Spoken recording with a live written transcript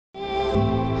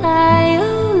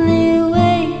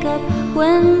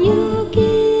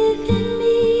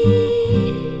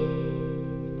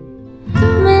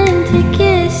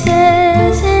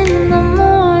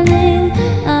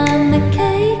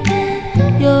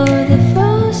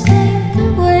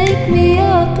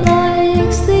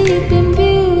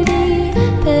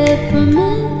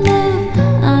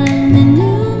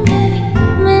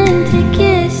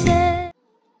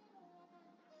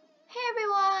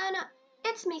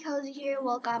Cozy here.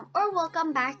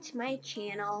 Welcome back to my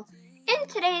channel. In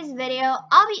today's video,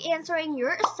 I'll be answering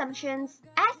your assumptions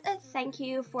as a thank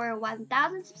you for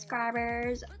 1,000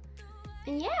 subscribers.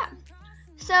 And yeah,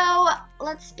 so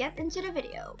let's get into the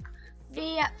video.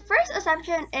 The first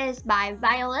assumption is by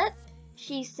Violet.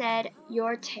 She said,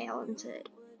 "You're talented."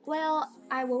 Well,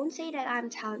 I won't say that I'm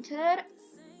talented,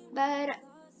 but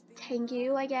thank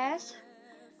you, I guess.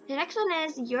 The next one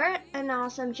is, "You're an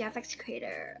awesome GFX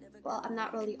creator." Well, I'm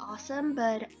not really awesome,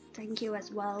 but thank you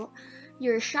as well.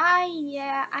 "You're shy."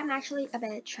 Yeah, I'm actually a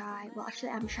bit shy. Well, actually,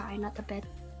 I'm shy, not a bit.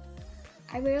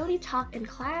 I rarely talk in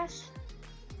class.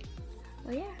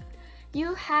 Well, yeah.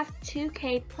 "You have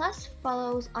 2K plus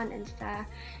follows on Insta."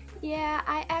 Yeah,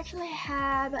 I actually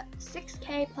have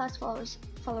 6K plus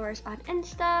followers on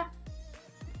Insta.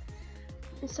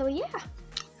 And so yeah.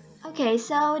 Okay,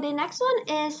 so the next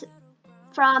one is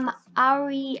from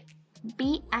Ari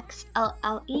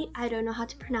BXLLE. I don't know how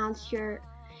to pronounce your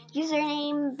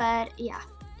username, but yeah.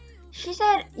 She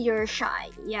said, "You're shy."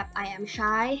 Yep, I am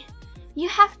shy. "You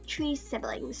have 3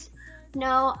 siblings."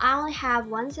 No, I only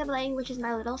have 1 sibling, which is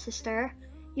my little sister.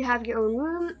 "You have your own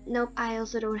room." Nope, I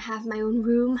also don't have my own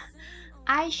room.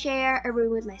 I share a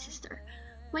room with my sister.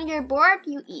 "When you're bored,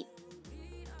 you eat."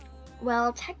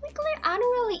 Well, technically, I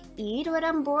don't really eat when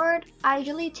I'm bored. I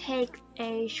usually take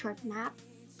a short nap.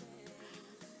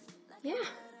 Yeah.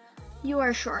 "You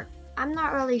are short." I'm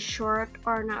not really short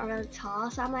or not really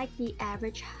tall, so I'm like the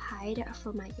average height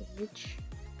for my age.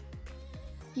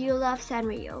 "You love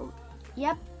Sanrio."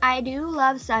 Yep, I do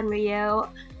love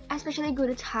Sanrio, especially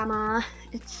Gudetama.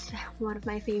 It's one of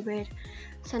my favorite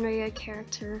Sanrio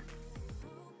character.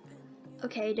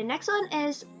 Okay, the next one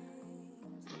is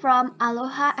from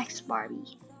Aloha X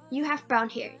Barbie. "You have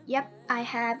brown hair." Yep, I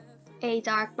have a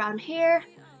dark brown hair.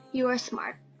 "You are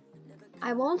smart."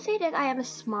 I won't say that I am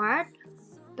smart,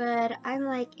 but I'm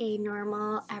like a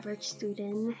normal average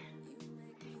student.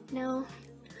 No.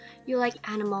 "You like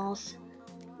animals."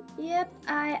 Yep,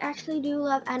 I actually do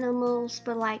love animals,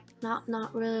 but like not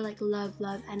really like love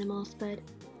animals, but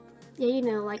yeah, you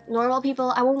know, like normal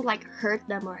people, I won't like hurt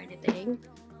them or anything.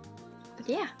 But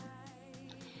yeah.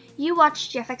 "You watch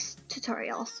GFX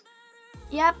tutorials."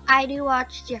 Yep, I do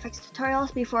watch GFX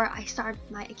tutorials before I start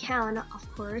my account,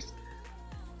 of course.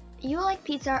 "You like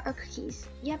pizza or cookies."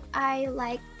 Yep, I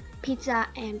like pizza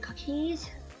and cookies.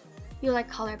 "You like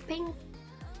color pink."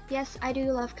 Yes, I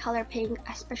do love color pink,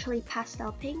 especially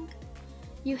pastel pink.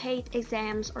 "You hate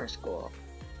exams or school."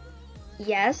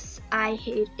 Yes, I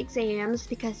hate exams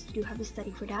because you do have to study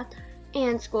for that.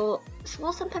 And school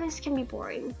sometimes can be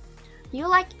boring. "You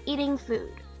like eating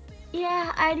food."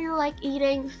 Yeah, I do like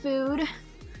eating food.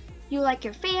 "You like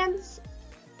your fans."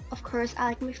 Of course, I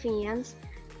like my fans.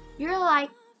 "You're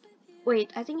like,"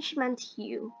 wait, I think she meant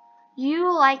you.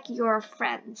 "You like your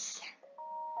friends."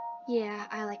 Yeah,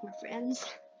 I like my friends.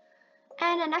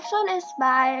 And the next one is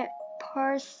by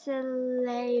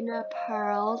Porcelana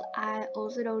Pearls. I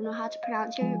also don't know how to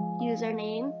pronounce your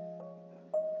username.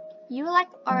 "You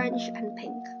like orange and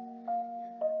pink."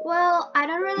 Well, I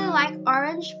don't really like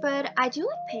orange, but I do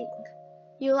like pink.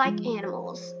 "You like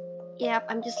animals." Yep,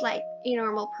 I'm just like a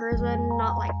normal person,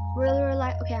 not like really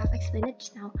like, okay, I've explained it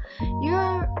just now.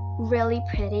 "You're really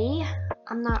pretty."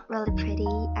 I'm not really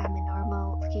pretty, I'm a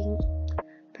normal looking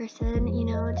person, you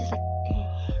know, just like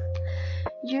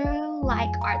 "You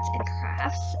like arts and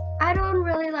crafts." I don't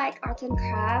really like arts and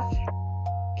crafts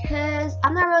because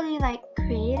I'm not really like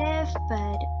creative,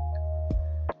 but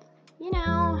you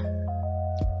know,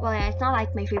 well, yeah, it's not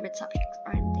like my favorite subject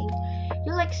or anything.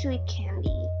 "You like sweet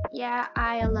candy." Yeah,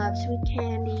 I love sweet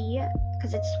candy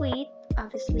because it's sweet,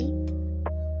 obviously.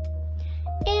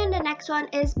 And the next one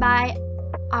is by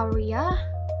Aria.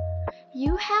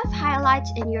 "You have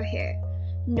highlights in your hair."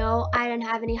 No, I don't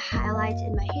have any highlights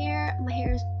in my hair. My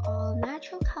hair is all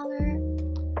natural color.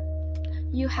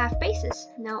 "You have braces."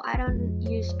 No, I don't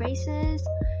use braces.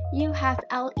 "You have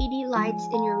LED lights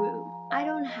in your room." I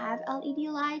don't have LED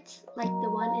lights, like the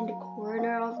one in the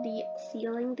corner of the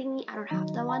ceiling thingy. I don't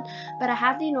have that one, but I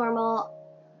have the normal,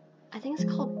 I think it's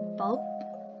called bulb.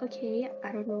 Okay,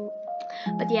 I don't know.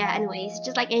 But yeah, anyways,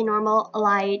 just like a normal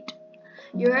light.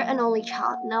 "You're an only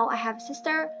child." No, I have a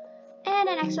sister. And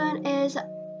the next one is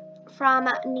from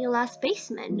Neela's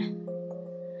Basement.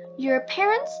 "Your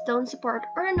parents don't support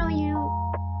or know you."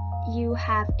 You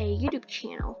have a YouTube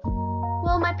channel.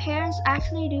 Well, my parents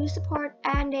actually do support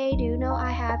and they do know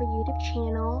I have a YouTube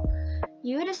channel.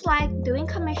 "You dislike doing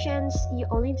commissions. You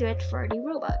only do it for the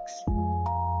Robux."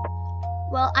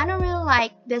 Well, I don't really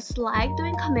like dislike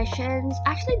doing commissions.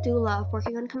 I actually do love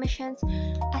working on commissions,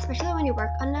 especially when you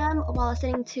work on them while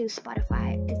listening to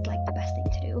Spotify. It's like the best thing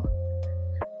to do.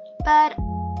 but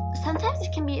sometimes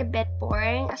it can be a bit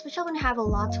boring, especially when you have a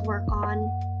lot to work on.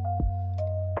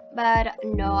 But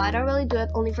no, I don't really do it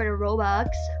only for the Robux.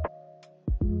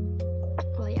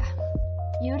 Well, yeah.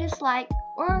 You dislike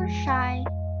or shy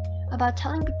about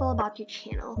telling people about your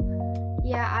channel.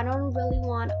 Yeah, I don't really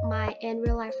want my in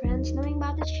real life friends knowing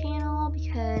about this channel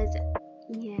because,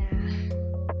 yeah,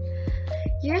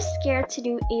 you're scared to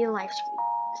do a live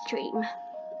stream.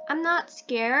 I'm not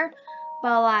scared,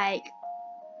 but like,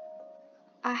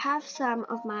 I have some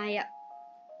of my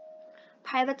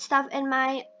private stuff in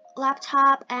my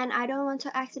laptop and I don't want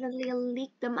to accidentally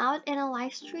leak them out in a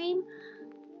live stream.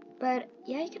 But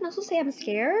yeah, you can also say I'm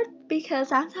scared because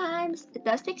sometimes it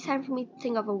does take time for me to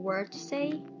think of a word to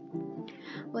say.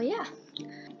 Well, yeah.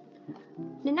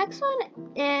 The next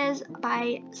one is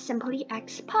by Simply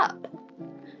X Pup.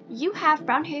 You have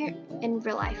brown hair in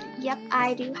real life. Yep,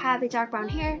 I do have a dark brown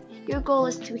hair. Your goal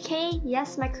is 2K.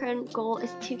 Yes, my current goal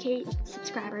is 2K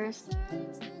subscribers.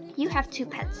 You have 2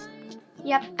 pets.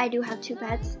 Yep, I do have 2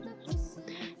 pets.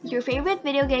 Your favorite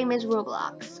video game is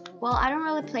Roblox. Well, I don't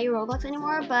really play Roblox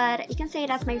anymore, but you can say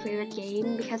that's my favorite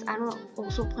game because I don't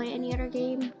also play any other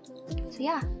game. So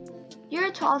yeah. You're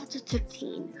 12 to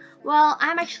 15. Well,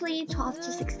 I'm actually 12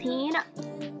 to 16.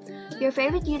 Your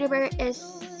favorite YouTuber is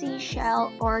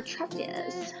Seashell or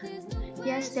Travis.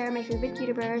 Yes, they're my favorite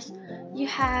YouTubers. You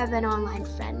have an online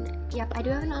friend. Yep, I do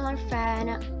have an online friend.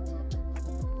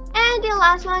 And the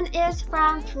last one is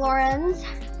from Florence.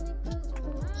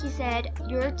 He said,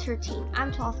 you're 13.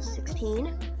 I'm 12 to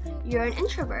 16. You're an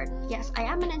introvert. Yes, I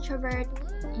am an introvert.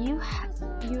 You have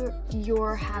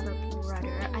a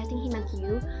brother. I think he meant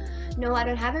you. No, I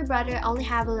don't have a brother. I only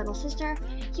have a little sister.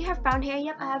 You have brown hair.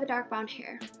 Yep, I have a dark brown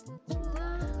hair.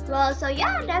 Well, so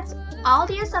yeah, that's all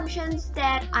the assumptions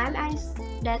that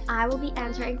I will be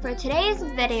answering for today's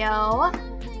video.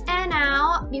 And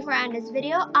now, before I end this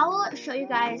video, I will show you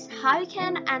guys how you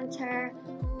can enter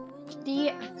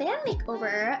the fan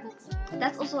makeover.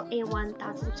 That's also a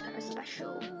 1,000 subscriber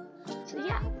special. So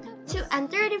yeah, to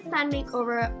enter the fan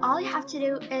makeover, all you have to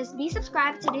do is be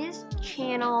subscribed to this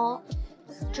channel,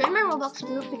 join my Roblox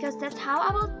group because that's how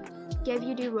I will give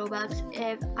you the Robux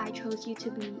if I chose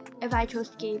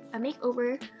to give a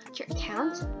makeover to your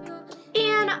account.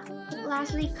 And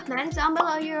lastly, comment down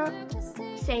below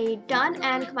say done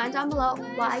and comment down below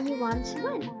why you want to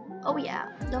win. Oh yeah,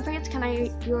 don't forget to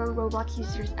comment your Roblox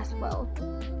users as well.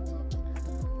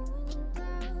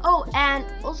 Oh, and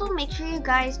also make sure you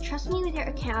guys trust me with your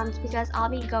accounts because I'll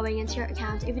be going into your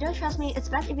accounts. If you don't trust me, it's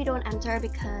best if you don't enter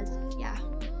because, yeah.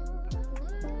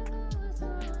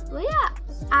 Well, yeah,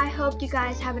 I hope you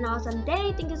guys have an awesome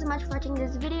day. Thank you so much for watching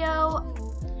this video.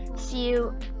 See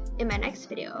you in my next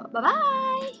video.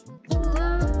 Bye-bye!